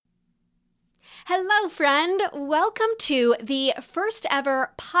Hello, friend. Welcome to the first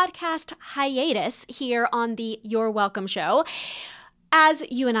ever podcast hiatus here on the You're Welcome show. As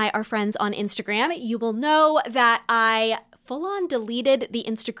you and I are friends on Instagram, you will know that I full-on deleted the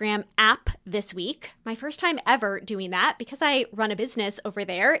Instagram app this week. My first time ever doing that because I run a business over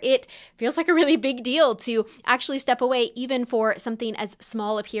there. It feels like a really big deal to actually step away even for something as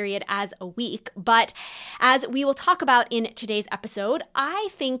small a period as a week. But as we will talk about in today's episode, I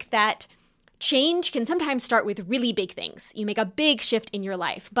think that change can sometimes start with really big things. You make a big shift in your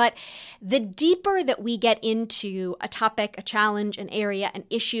life, but the deeper that we get into a topic, a challenge, an area, an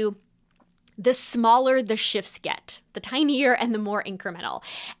issue, the smaller the shifts get, the tinier and the more incremental.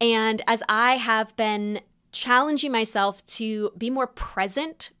 And as I have been challenging myself to be more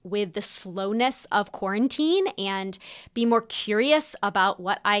present with the slowness of quarantine and be more curious about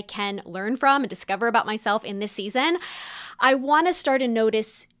what I can learn from and discover about myself in this season, I want to start to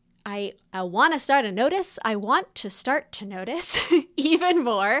notice even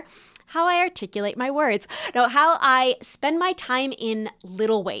more how I articulate my words. No, how I spend my time in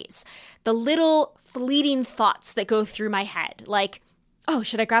little ways, the little fleeting thoughts that go through my head, like, oh,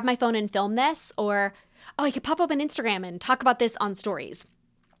 should I grab my phone and film this? Or, oh, I could pop up on Instagram and talk about this on stories.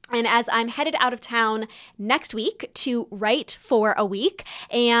 And as I'm headed out of town next week to write for a week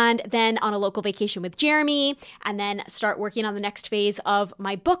and then on a local vacation with Jeremy and then start working on the next phase of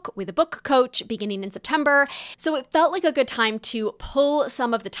my book with a book coach beginning in September. So it felt like a good time to pull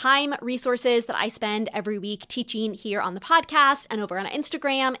some of the time resources that I spend every week teaching here on the podcast and over on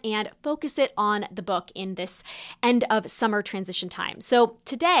Instagram and focus it on the book in this end of summer transition time. So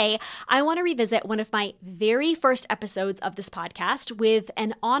today I want to revisit one of my very first episodes of this podcast with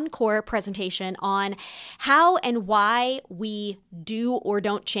an encore presentation on how and why we do or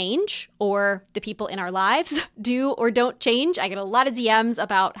don't change, or the people in our lives do or don't change. I get a lot of DMs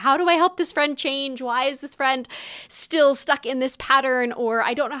about how do I help this friend change? Why is this friend still stuck in this pattern? Or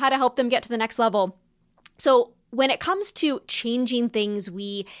I don't know how to help them get to the next level. So when it comes to changing things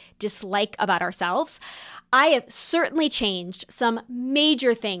we dislike about ourselves, I have certainly changed some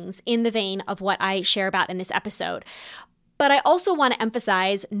major things in the vein of what I share about in this episode. But I also want to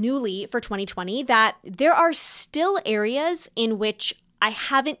emphasize newly for 2020 that there are still areas in which I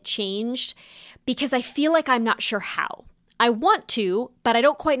haven't changed because I feel like I'm not sure how. I want to, but I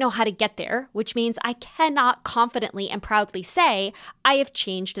don't quite know how to get there, which means I cannot confidently and proudly say I have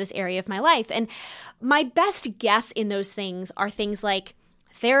changed this area of my life. And my best guess in those things are things like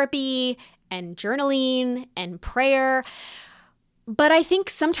therapy and journaling and prayer. But I think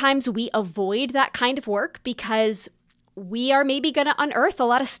sometimes we avoid that kind of work because we are maybe going to unearth a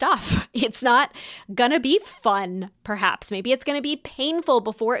lot of stuff. It's not going to be fun, perhaps. Maybe it's going to be painful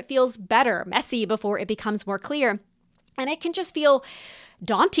before it feels better, messy before it becomes more clear. And it can just feel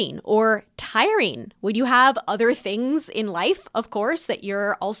daunting or tiring when you have other things in life, of course, that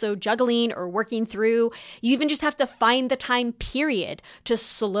you're also juggling or working through. You even just have to find the time period to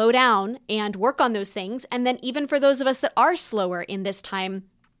slow down and work on those things. And then even for those of us that are slower in this time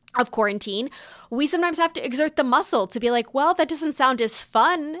of quarantine, we sometimes have to exert the muscle to be like, well, that doesn't sound as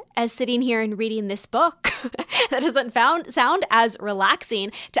fun as sitting here and reading this book. That doesn't sound as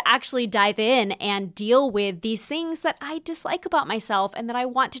relaxing to actually dive in and deal with these things that I dislike about myself and that I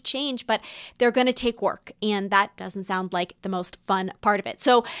want to change, but they're going to take work. And that doesn't sound like the most fun part of it.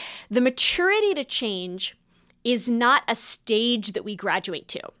 So the maturity to change is not a stage that we graduate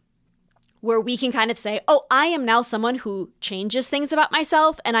to, where we can kind of say, oh, I am now someone who changes things about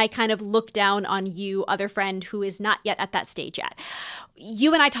myself, and I kind of look down on you, other friend, who is not yet at that stage yet.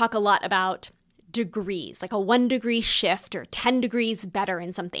 You and I talk a lot about degrees, like a 1 degree shift or 10 degrees better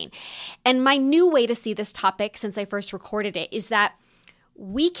in something. And my new way to see this topic since I first recorded it is that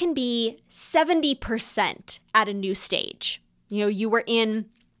we can be 70% at a new stage. You know, you were in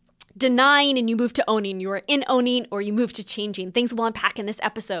denying and you move to owning, you are in owning or you move to changing. Things we'll unpack in this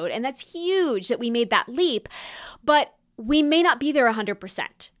episode. And that's huge that we made that leap, but we may not be there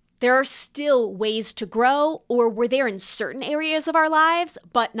 100%. There are still ways to grow, or we're there in certain areas of our lives,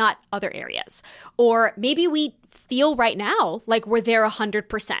 but not other areas. Or maybe we feel right now like we're there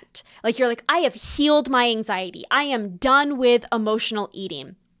 100%. Like you're like, I have healed my anxiety. I am done with emotional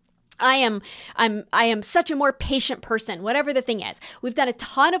eating. I am such a more patient person, whatever the thing is. We've done a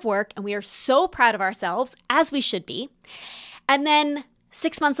ton of work and we are so proud of ourselves, as we should be. And then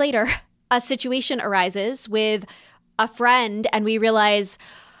 6 months later, a situation arises with a friend and we realize,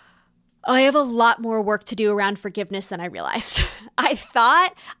 oh, I have a lot more work to do around forgiveness than I realized. I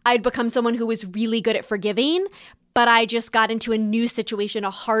thought I'd become someone who was really good at forgiving, but I just got into a new situation,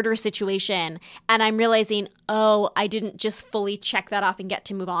 a harder situation, and I'm realizing, oh, I didn't just fully check that off and get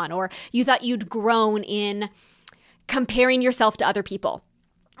to move on. Or you thought you'd grown in comparing yourself to other people.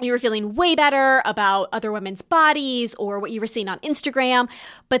 You were feeling way better about other women's bodies or what you were seeing on Instagram.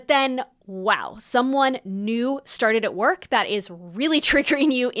 But then, wow, someone new started at work that is really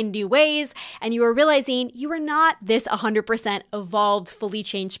triggering you in new ways. And you are realizing you are not this 100% evolved, fully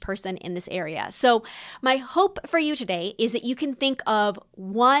changed person in this area. So my hope for you today is that you can think of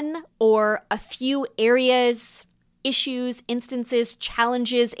one or a few areas, issues, instances,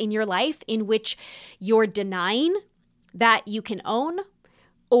 challenges in your life in which you're denying that you can own,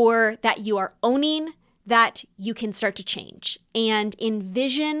 or that you are owning that you can start to change, and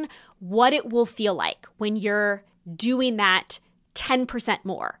envision what it will feel like when you're doing that 10%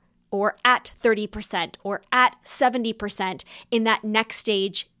 more, or at 30%, or at 70% in that next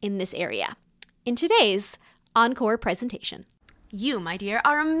stage in this area. In today's Encore presentation. You, my dear,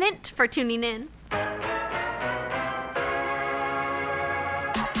 are a mint for tuning in.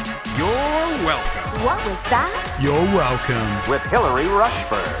 You're welcome. What was that? You're welcome. With Hillary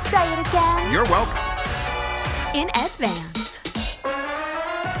Rushford. Say it again. You're welcome. In advance.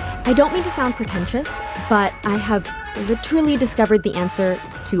 I don't mean to sound pretentious, but I have literally discovered the answer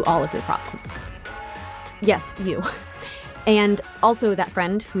to all of your problems. Yes, you. And also that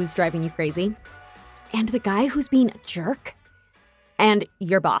friend who's driving you crazy. And the guy who's being a jerk. And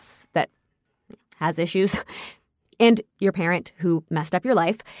your boss that has issues. And your parent who messed up your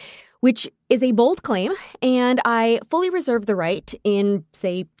life, which is a bold claim, and I fully reserve the right in,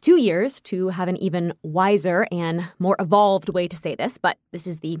 say, 2 years to have an even wiser and more evolved way to say this, but this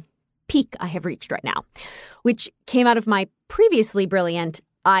is the peak I have reached right now, which came out of my previously brilliant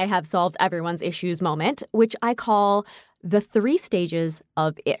I have solved everyone's issues moment, which I call the 3 stages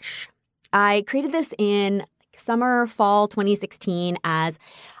of ish. I created this in summer, fall 2016 as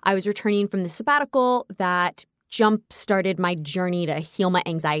I was returning from the sabbatical that jump-started my journey to heal my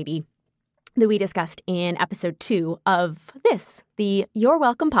anxiety that we discussed in episode 2 of this, the You're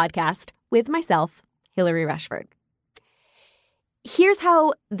Welcome podcast with myself, Hillary Rushford. Here's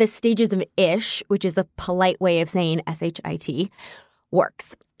how the stages of ish, which is a polite way of saying SHIT,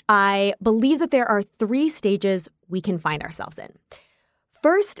 works. I believe that there are 3 stages we can find ourselves in.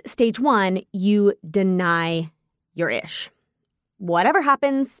 First, stage 1, you deny your ish. Whatever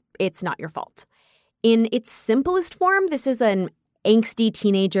happens, it's not your fault. In its simplest form, this is an angsty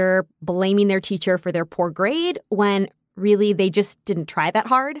teenager blaming their teacher for their poor grade when really they just didn't try that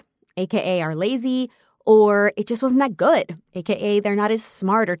hard, aka are lazy, or it just wasn't that good, aka they're not as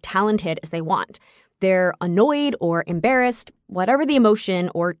smart or talented as they want. They're annoyed or embarrassed, whatever the emotion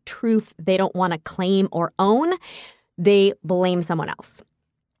or truth they don't want to claim or own, they blame someone else.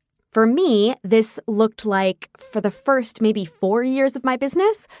 For me, this looked like for the first maybe 4 years of my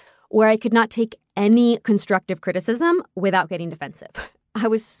business, where I could not take any constructive criticism without getting defensive. I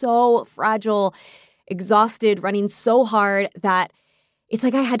was so fragile, exhausted, running so hard that it's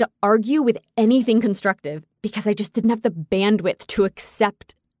like I had to argue with anything constructive because I just didn't have the bandwidth to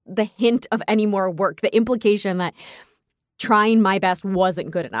accept the hint of any more work, the implication that trying my best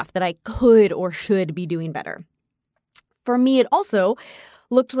wasn't good enough, that I could or should be doing better. For me, it also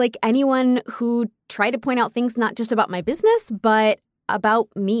looked like anyone who tried to point out things not just about my business, but about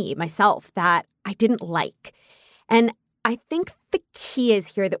me, myself, that I didn't like. And I think the key is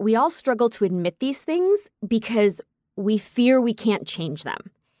here that we all struggle to admit these things because we fear we can't change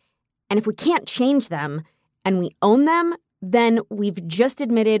them. And if we can't change them and we own them, then we've just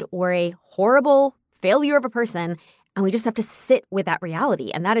admitted we're a horrible failure of a person, and we just have to sit with that reality,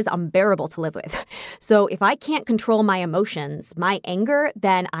 and that is unbearable to live with. So if I can't control my emotions, my anger,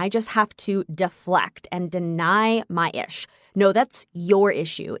 then I just have to deflect and deny my ish. No, that's your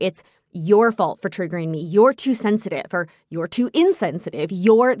issue. It's your fault for triggering me. You're too sensitive, or you're too insensitive.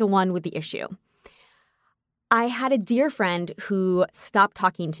 You're the one with the issue. I had a dear friend who stopped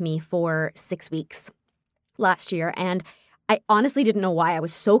talking to me for 6 weeks last year, and I honestly didn't know why. I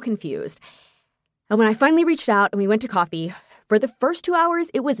was so confused. And when I finally reached out and we went to coffee, for the first 2 hours,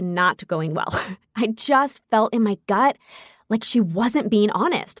 it was not going well. I just felt in my gut like she wasn't being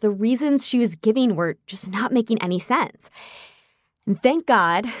honest. The reasons she was giving were just not making any sense. And thank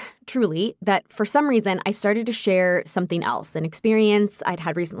God, truly, that for some reason I started to share something else, an experience I'd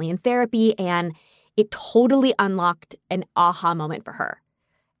had recently in therapy, and it totally unlocked an aha moment for her.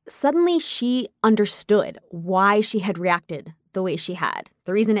 Suddenly, she understood why she had reacted the way she had.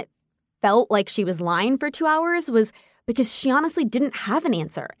 The reason it felt like she was lying for 2 hours was because she honestly didn't have an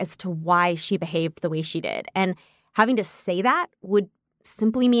answer as to why she behaved the way she did. And having to say that would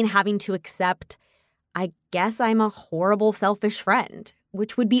simply mean having to accept I guess I'm a horrible, selfish friend,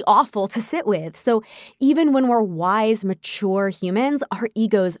 which would be awful to sit with. So even when we're wise, mature humans, our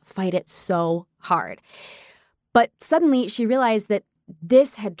egos fight it so hard. But suddenly she realized that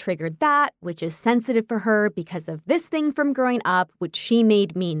this had triggered that, which is sensitive for her because of this thing from growing up, which she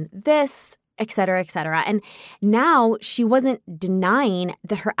made mean this, et cetera, et cetera. And now she wasn't denying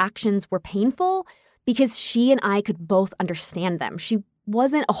that her actions were painful because she and I could both understand them. She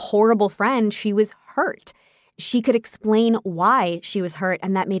wasn't a horrible friend. She was hurt. She could explain why she was hurt,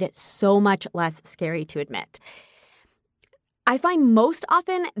 and that made it so much less scary to admit. I find most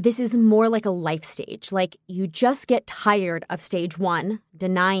often this is more like a life stage. Like you just get tired of stage 1,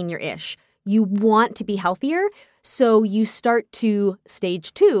 denying your ish. You want to be healthier, so you start to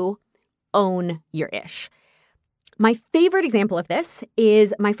stage 2, own your ish. My favorite example of this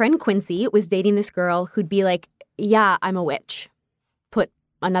is my friend Quincy was dating this girl who'd be like, yeah, I'm a witch. Put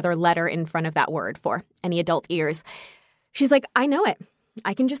another letter in front of that word for any adult ears. She's like, I know it.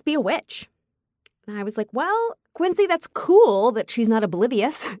 I can just be a witch. And I was like, well, Quincy, that's cool that she's not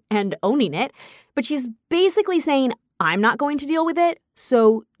oblivious and owning it. But she's basically saying, I'm not going to deal with it,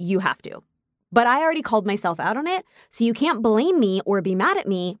 so you have to. But I already called myself out on it, so you can't blame me or be mad at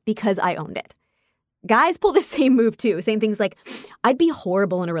me because I owned it. Guys pull the same move too, saying things like, I'd be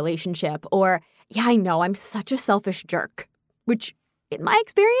horrible in a relationship, or, yeah, I know, I'm such a selfish jerk, which in my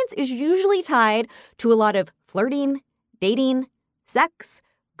experience is usually tied to a lot of flirting, dating, sex,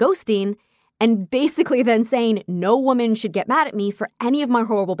 ghosting, and basically then saying no woman should get mad at me for any of my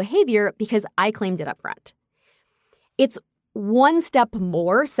horrible behavior because I claimed it up front. It's one step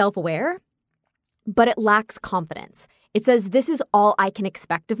more self-aware, but it lacks confidence. It says this is all I can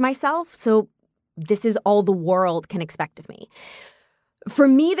expect of myself, so this is all the world can expect of me. For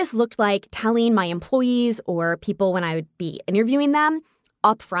me, this looked like telling my employees or people when I would be interviewing them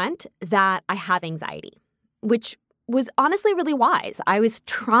upfront that I have anxiety, which was honestly really wise. I was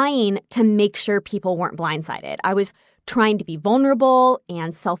trying to make sure people weren't blindsided. I was trying to be vulnerable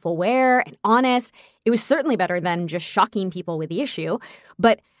and self-aware and honest. It was certainly better than just shocking people with the issue.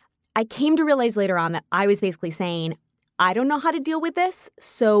 But I came to realize later on that I was basically saying, I don't know how to deal with this,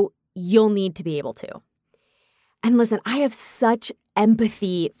 so you'll need to be able to. And listen, I have such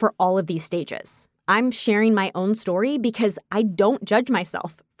empathy for all of these stages. I'm sharing my own story because I don't judge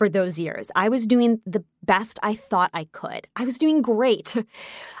myself for those years. I was doing the best I thought I could. I was doing great.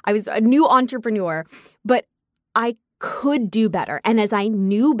 I was a new entrepreneur, but I could do better. And as I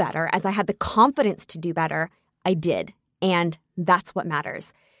knew better, as I had the confidence to do better, I did. And that's what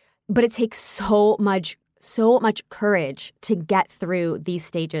matters. But it takes so much courage to get through these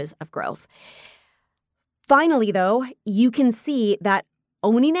stages of growth. Finally, though, you can see that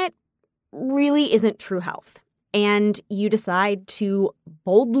owning it really isn't true health. And you decide to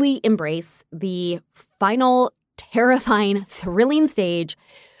boldly embrace the final, terrifying, thrilling stage.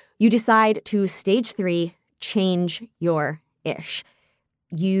 You decide to stage 3, change your ish.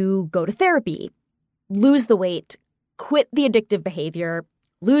 You go to therapy, lose the weight, quit the addictive behavior,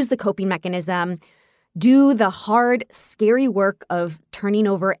 lose the coping mechanism, do the hard, scary work of turning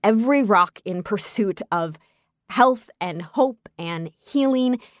over every rock in pursuit of health and hope and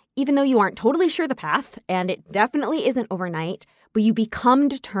healing, even though you aren't totally sure the path, and it definitely isn't overnight, but you become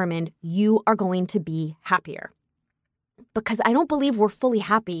determined you are going to be happier. Because I don't believe we're fully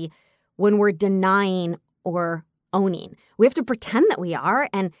happy when we're denying or owning. We have to pretend that we are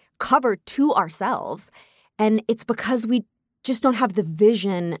and cover to ourselves. And it's because we just don't have the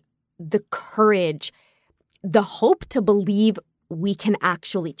vision, the courage, the hope to believe we can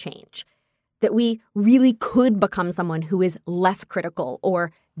actually change. That we really could become someone who is less critical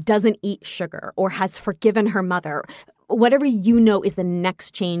or doesn't eat sugar or has forgiven her mother. Whatever you know is the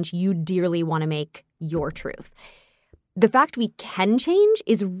next change you dearly want to make your truth. The fact we can change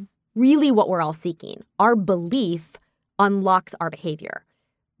is really what we're all seeking. Our belief unlocks our behavior,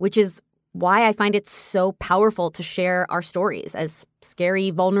 which is why I find it so powerful to share our stories as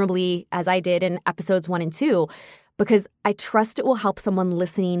scary, vulnerably as I did in episodes 1 and 2, because I trust it will help someone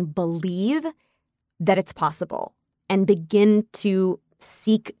listening believe that it's possible and begin to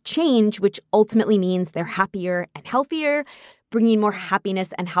seek change, which ultimately means they're happier and healthier, bringing more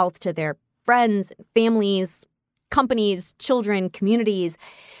happiness and health to their friends, families, companies, children, communities.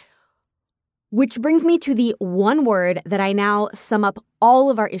 Which brings me to the one word that I now sum up all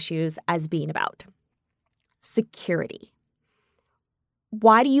of our issues as being about: security.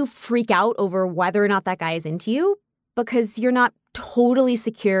 Why do you freak out over whether or not that guy is into you? Because you're not totally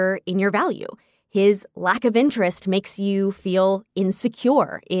secure in your value. His lack of interest makes you feel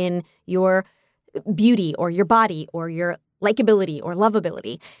insecure in your beauty or your body or your likability or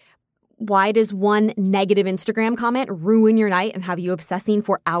lovability, Why does one negative Instagram comment ruin your night and have you obsessing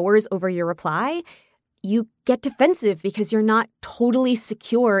for hours over your reply? You get defensive because you're not totally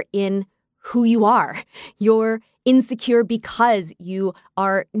secure in who you are. You're insecure because you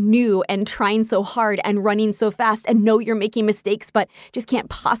are new and trying so hard and running so fast and know you're making mistakes, but just can't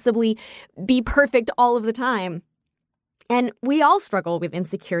possibly be perfect all of the time. And we all struggle with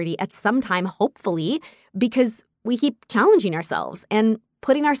insecurity at some time, hopefully, because we keep challenging ourselves and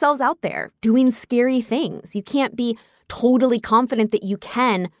putting ourselves out there, doing scary things. You can't be totally confident that you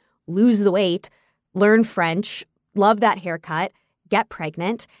can lose the weight, learn French, love that haircut, get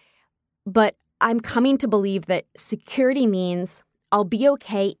pregnant. But I'm coming to believe that security means I'll be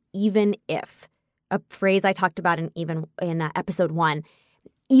okay even if, a phrase I talked about in episode 1,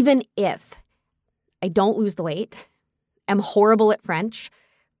 even if I don't lose the weight, am horrible at French,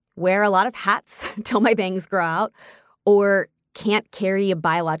 wear a lot of hats till my bangs grow out, or can't carry a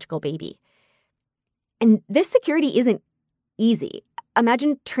biological baby. And this security isn't easy.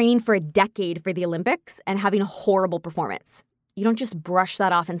 Imagine training for a decade for the Olympics and having a horrible performance. You don't just brush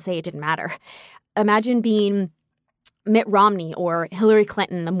that off and say it didn't matter. Imagine being Mitt Romney or Hillary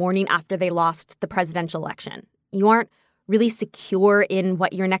Clinton the morning after they lost the presidential election. You aren't really secure in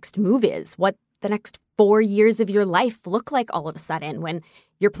what your next move is, what the next 4 years of your life look like all of a sudden when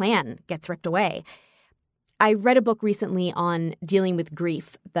your plan gets ripped away. I read a book recently on dealing with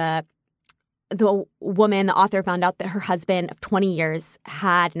grief. The woman, the author, found out that her husband of 20 years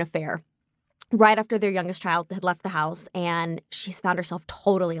had an affair right after their youngest child had left the house, and she's found herself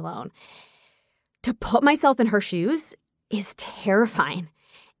totally alone. To put myself in her shoes is terrifying.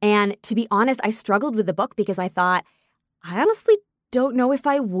 And to be honest, I struggled with the book because I thought, I honestly don't know if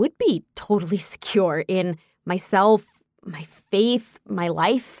I would be totally secure in myself, my faith, my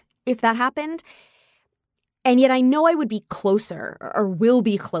life, if that happened. And yet I know I would be closer or will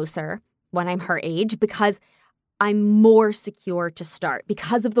be closer when I'm her age because I'm more secure to start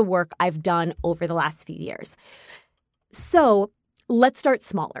because of the work I've done over the last few years. So let's start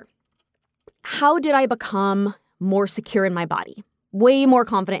smaller. How did I become more secure in my body? Way more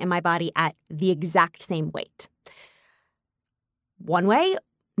confident in my body at the exact same weight. One way,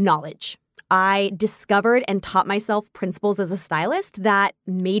 knowledge. I discovered and taught myself principles as a stylist that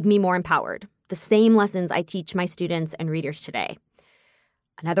made me more empowered. The same lessons I teach my students and readers today.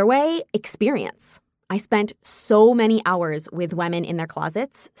 Another way, experience. I spent so many hours with women in their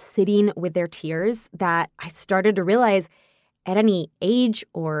closets, sitting with their tears, that I started to realize at any age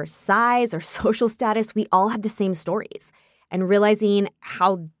or size or social status, we all had the same stories. And realizing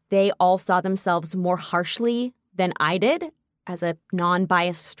how they all saw themselves more harshly than I did as a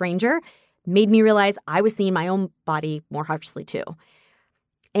non-biased stranger made me realize I was seeing my own body more harshly too.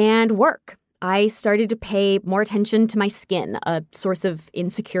 And work. I started to pay more attention to my skin, a source of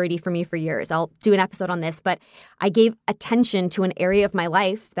insecurity for me for years. I'll do an episode on this, but I gave attention to an area of my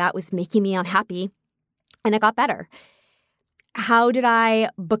life that was making me unhappy, and it got better. How did I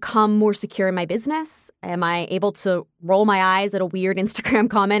become more secure in my business? Am I able to roll my eyes at a weird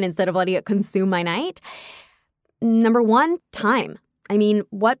Instagram comment instead of letting it consume my night? Number one, time. I mean,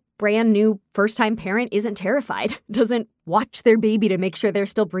 what brand new first-time parent isn't terrified, doesn't watch their baby to make sure they're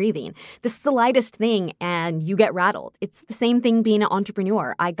still breathing? The slightest thing and you get rattled. It's the same thing being an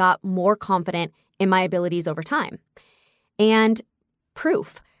entrepreneur. I got more confident in my abilities over time. And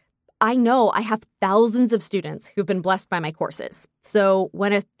proof. I know I have thousands of students who've been blessed by my courses. So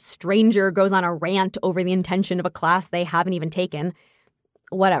when a stranger goes on a rant over the intention of a class they haven't even taken,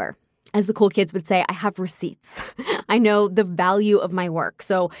 whatever. As the cool kids would say, I have receipts. I know the value of my work,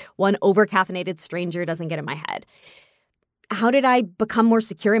 so one overcaffeinated stranger doesn't get in my head. How did I become more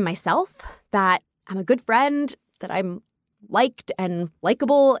secure in myself? That I'm a good friend, that I'm liked and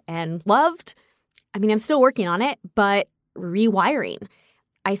likable and loved? I mean, I'm still working on it, but rewiring.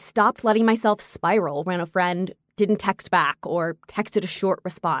 I stopped letting myself spiral when a friend didn't text back or texted a short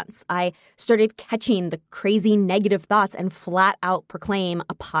response. I started catching the crazy negative thoughts and flat out proclaim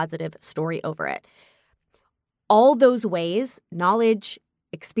a positive story over it. All those ways, knowledge,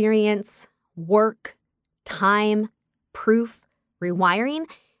 experience, work, time, proof, rewiring,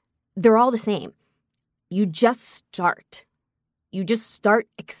 they're all the same. You just start. You just start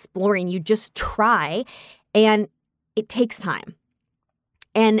exploring. You just try, and it takes time.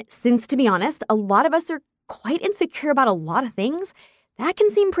 And since, to be honest, a lot of us are quite insecure about a lot of things, that can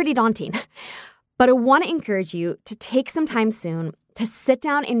seem pretty daunting. But I want to encourage you to take some time soon to sit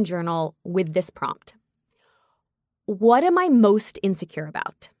down and journal with this prompt. What am I most insecure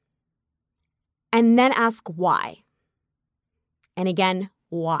about? And then ask why. And again,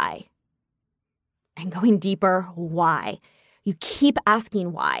 why? And going deeper, why? You keep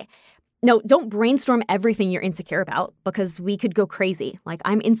asking why. No, don't brainstorm everything you're insecure about because we could go crazy. Like,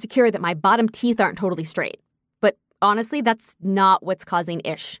 I'm insecure that my bottom teeth aren't totally straight. But honestly, that's not what's causing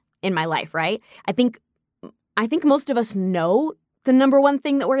ish in my life, right? I think most of us know the number one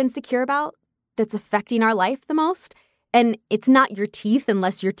thing that we're insecure about that's affecting our life the most. And it's not your teeth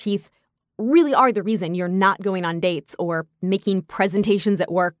unless your teeth really are the reason you're not going on dates or making presentations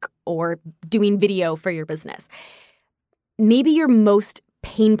at work or doing video for your business. Maybe your most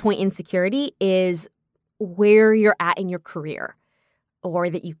pain point insecurity is where you're at in your career,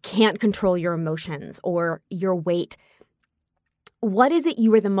 or that you can't control your emotions or your weight. What is it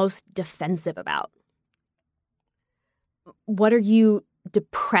you are the most defensive about? What are you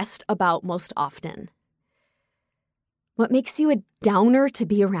depressed about most often? What makes you a downer to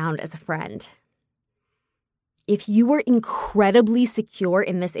be around as a friend? If you were incredibly secure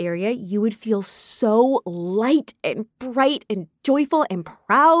in this area, you would feel so light and bright and joyful and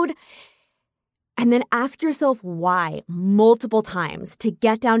proud. And then ask yourself why multiple times to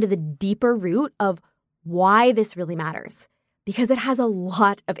get down to the deeper root of why this really matters. Because it has a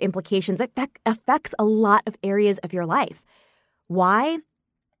lot of implications. It affects a lot of areas of your life. Why?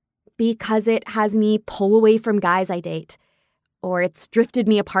 Because it has me pull away from guys I date, or it's drifted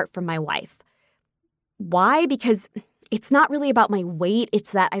me apart from my wife. Why? Because it's not really about my weight.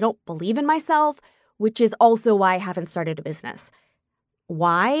 It's that I don't believe in myself, which is also why I haven't started a business.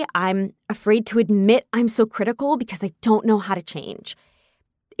 Why? I'm afraid to admit I'm so critical because I don't know how to change.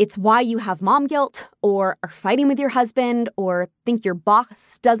 It's why you have mom guilt, or are fighting with your husband, or think your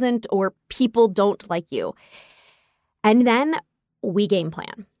boss doesn't, or people don't like you. And then we game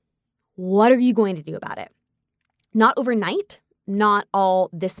plan. What are you going to do about it? Not overnight, not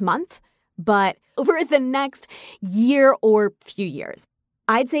all this month, but over the next year or few years.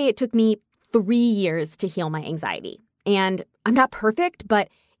 I'd say it took me 3 years to heal my anxiety. And I'm not perfect, but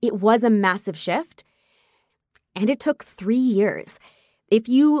it was a massive shift. And it took 3 years. If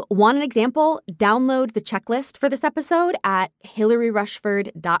you want an example, download the checklist for this episode at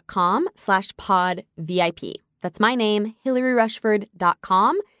hillaryrushford.com/podvip. That's my name,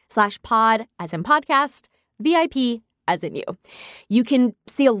 hillaryrushford.com/pod as in podcast, VIP as in you. You can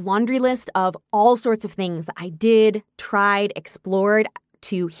see a laundry list of all sorts of things that I did, tried, explored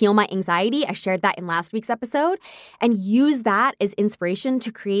to heal my anxiety. I shared that in last week's episode, and use that as inspiration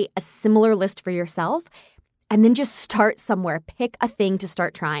to create a similar list for yourself. And then just start somewhere. Pick a thing to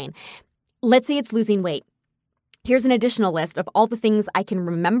start trying. Let's say it's losing weight. Here's an additional list of all the things I can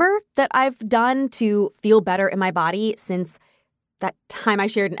remember that I've done to feel better in my body since that time I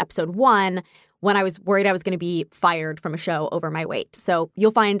shared in episode 1 when I was worried I was going to be fired from a show over my weight. So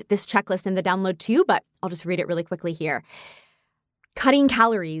you'll find this checklist in the download too, but I'll just read it really quickly here. Cutting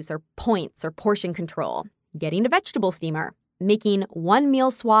calories or points or portion control. Getting a vegetable steamer. Making one meal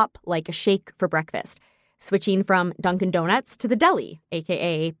swap like a shake for breakfast. Switching from Dunkin' Donuts to the deli,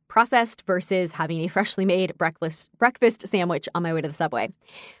 aka processed versus having a freshly made breakfast sandwich on my way to the subway.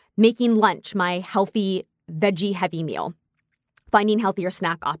 Making lunch my healthy, veggie-heavy meal. Finding healthier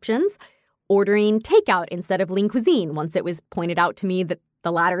snack options. Ordering takeout instead of lean cuisine once it was pointed out to me that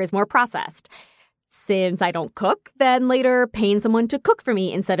the latter is more processed. Since I don't cook, then later paying someone to cook for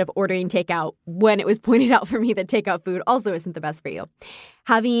me instead of ordering takeout when it was pointed out for me that takeout food also isn't the best for you.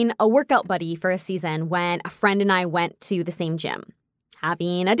 Having a workout buddy for a season when a friend and I went to the same gym.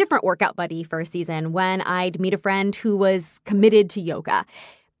 Having a different workout buddy for a season when I'd meet a friend who was committed to yoga.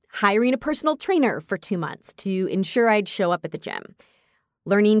 Hiring a personal trainer for 2 months to ensure I'd show up at the gym.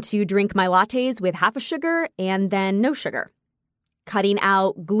 Learning to drink my lattes with half a sugar and then no sugar. Cutting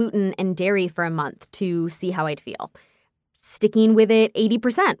out gluten and dairy for a month to see how I'd feel. Sticking with it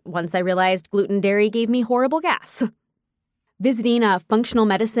 80% once I realized gluten and dairy gave me horrible gas. Visiting a functional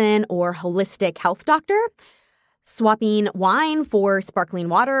medicine or holistic health doctor. Swapping wine for sparkling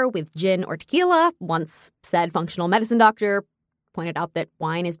water with gin or tequila. Once said functional medicine doctor pointed out that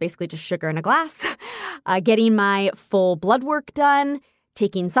wine is basically just sugar in a glass. Getting my full blood work done.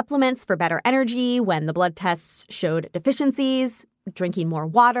 Taking supplements for better energy when the blood tests showed deficiencies. Drinking more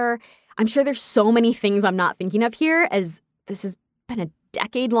water. I'm sure there's so many things I'm not thinking of here, as this has been a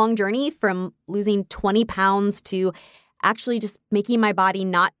decade-long journey from losing 20 pounds to actually just making my body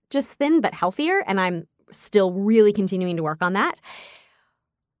not just thin, but healthier, and I'm still really continuing to work on that.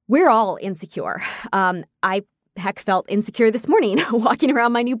 We're all insecure. I felt insecure this morning walking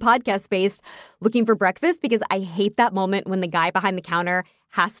around my new podcast space looking for breakfast because I hate that moment when the guy behind the counter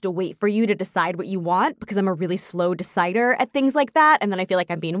has to wait for you to decide what you want because I'm a really slow decider at things like that. And then I feel like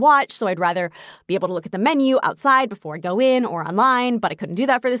I'm being watched. So I'd rather be able to look at the menu outside before I go in or online, but I couldn't do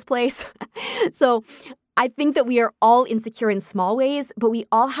that for this place. So I think that we are all insecure in small ways, but we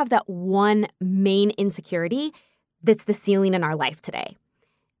all have that one main insecurity that's the ceiling in our life today.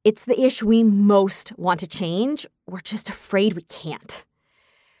 It's the ish we most want to change. We're just afraid we can't.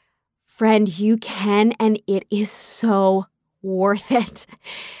 Friend, you can, and it is so worth it.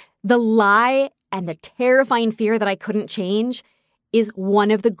 The lie and the terrifying fear that I couldn't change is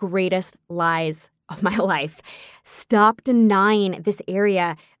one of the greatest lies of my life. Stop denying this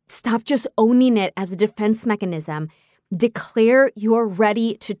area. Stop just owning it as a defense mechanism. Declare you're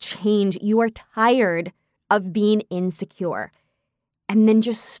ready to change. You are tired of being insecure. And then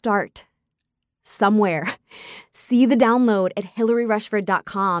just start somewhere. See the download at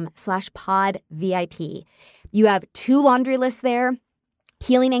hillaryrushford.com/podvip. You have 2 laundry lists there,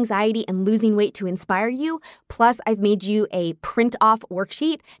 healing anxiety and losing weight to inspire you. Plus, I've made you a print-off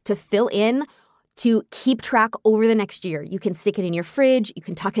worksheet to fill in to keep track over the next year. You can stick it in your fridge. You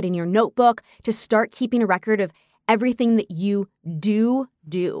can tuck it in your notebook to start keeping a record of everything that you do.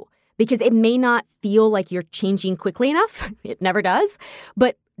 Because it may not feel like you're changing quickly enough. It never does.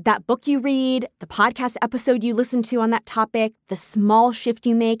 But that book you read, the podcast episode you listen to on that topic, the small shift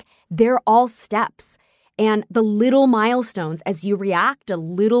you make, they're all steps. And the little milestones as you react a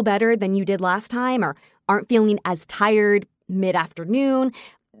little better than you did last time or aren't feeling as tired mid-afternoon,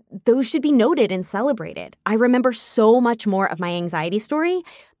 those should be noted and celebrated. I remember so much more of my anxiety story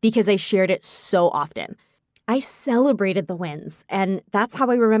because I shared it so often. I celebrated the wins, and that's how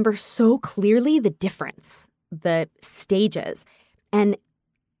I remember so clearly the difference, the stages, and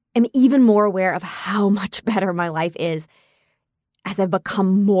am even more aware of how much better my life is as I've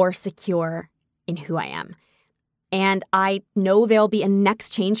become more secure in who I am. And I know there'll be a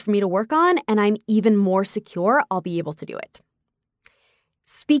next change for me to work on, and I'm even more secure I'll be able to do it.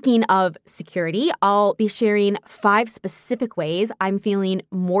 Speaking of security, I'll be sharing 5 specific ways I'm feeling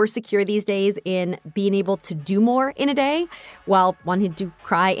more secure these days in being able to do more in a day while wanting to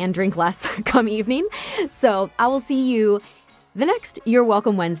cry and drink less come evening. So I will see you the next You're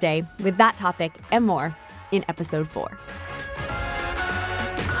Welcome Wednesday with that topic and more in episode 4.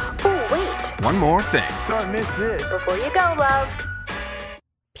 Oh, wait. One more thing. Don't miss this. Before you go, love.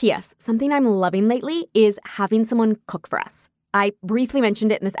 P.S. Something I'm loving lately is having someone cook for us. I briefly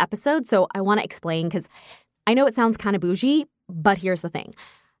mentioned it in this episode, so I want to explain because I know it sounds kind of bougie, but here's the thing.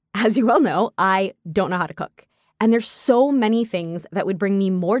 As you well know, I don't know how to cook. And there's so many things that would bring me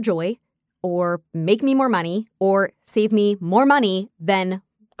more joy or make me more money or save me more money than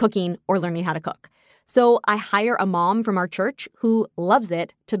cooking or learning how to cook. So I hire a mom from our church who loves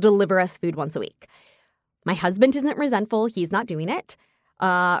it to deliver us food once a week. My husband isn't resentful. He's not doing it,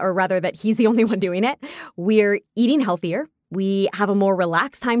 or rather that he's the only one doing it. We're eating healthier. We have a more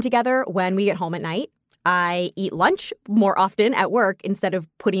relaxed time together when we get home at night. I eat lunch more often at work instead of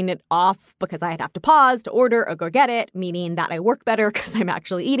putting it off because I'd have to pause to order or go get it, meaning that I work better because I'm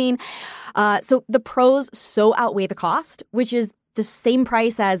actually eating. So the pros so outweigh the cost, which is the same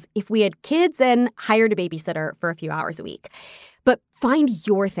price as if we had kids and hired a babysitter for a few hours a week. But find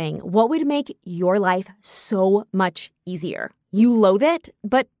your thing. What would make your life so much easier? You loathe it,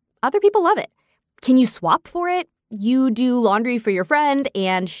 but other people love it. Can you swap for it? You do laundry for your friend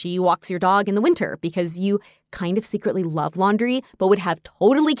and she walks your dog in the winter because you kind of secretly love laundry, but would have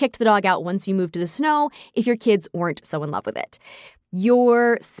totally kicked the dog out once you moved to the snow if your kids weren't so in love with it.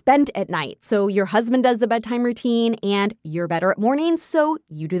 You're spent at night, so your husband does the bedtime routine and you're better at mornings, so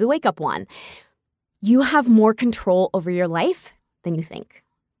you do the wake up one. You have more control over your life than you think.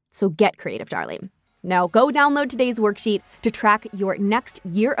 So get creative, darling. Now go download today's worksheet to track your next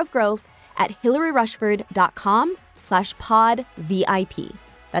year of growth at hillaryrushford.com/podvip.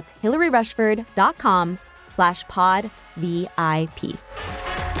 That's hillaryrushford.com/podvip.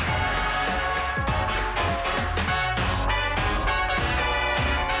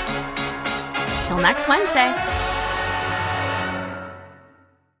 Till next Wednesday.